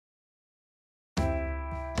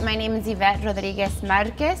My name is Yvette Rodriguez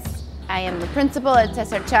Marquez. I am the principal at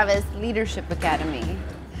Cesar Chavez Leadership Academy.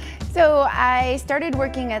 So I started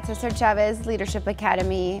working at Cesar Chavez Leadership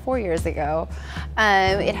Academy 4 years ago.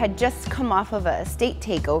 It had just come off of a state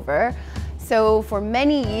takeover. So for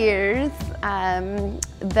many years,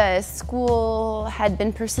 the school had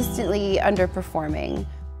been persistently underperforming.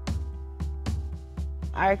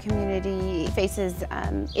 Our community faces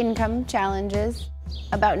income challenges.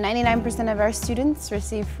 About 99% of our students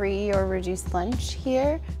receive free or reduced lunch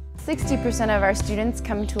here. 60% of our students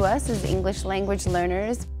come to us as English language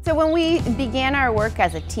learners. So when we began our work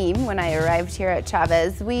as a team, when I arrived here at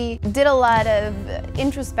Chavez, we did a lot of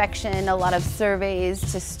introspection, a lot of surveys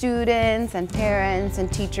to students and parents and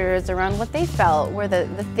teachers around what they felt were the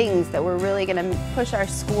things that were really going to push our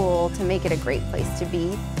school to make it a great place to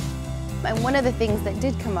be. And one of the things that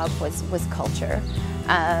did come up was culture.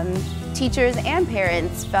 Teachers and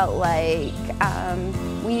parents felt like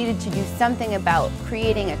we needed to do something about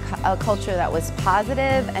creating a culture that was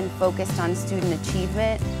positive and focused on student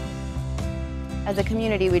achievement. As a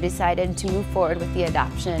community, we decided to move forward with the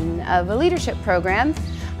adoption of a leadership program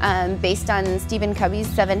based on Stephen Covey's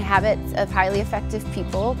 7 Habits of Highly Effective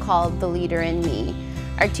People called The Leader in Me.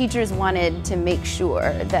 Our teachers wanted to make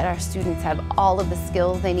sure that our students have all of the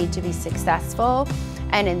skills they need to be successful,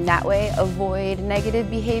 and in that way avoid negative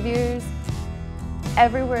behaviors.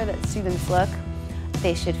 Everywhere that students look,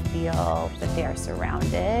 they should feel that they are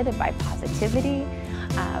surrounded by positivity,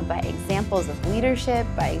 by examples of leadership,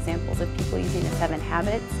 by examples of people using the 7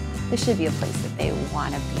 habits. This should be a place that they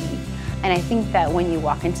want to be. And I think that when you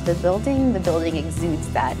walk into the building exudes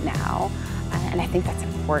that now. And I think that's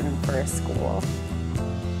important for a school.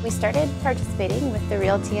 We started participating with the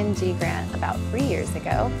Real T&G grant about 3 years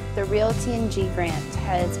ago. The Real T&G grant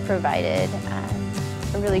has provided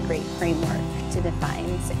a really great framework to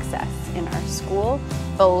define success in our school,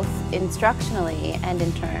 both instructionally and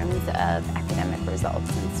in terms of academic results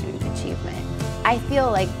and student achievement. I feel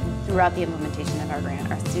like throughout the implementation of our grant,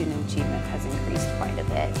 our student achievement has increased quite a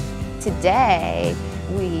bit. Today,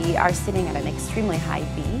 we are sitting at an extremely high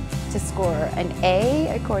B. To score an A,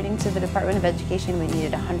 according to the Department of Education, we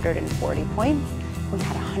needed 140 points. We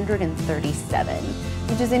had 137,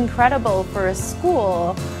 which is incredible for a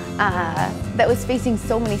school that was facing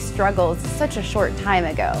so many struggles such a short time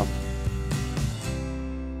ago.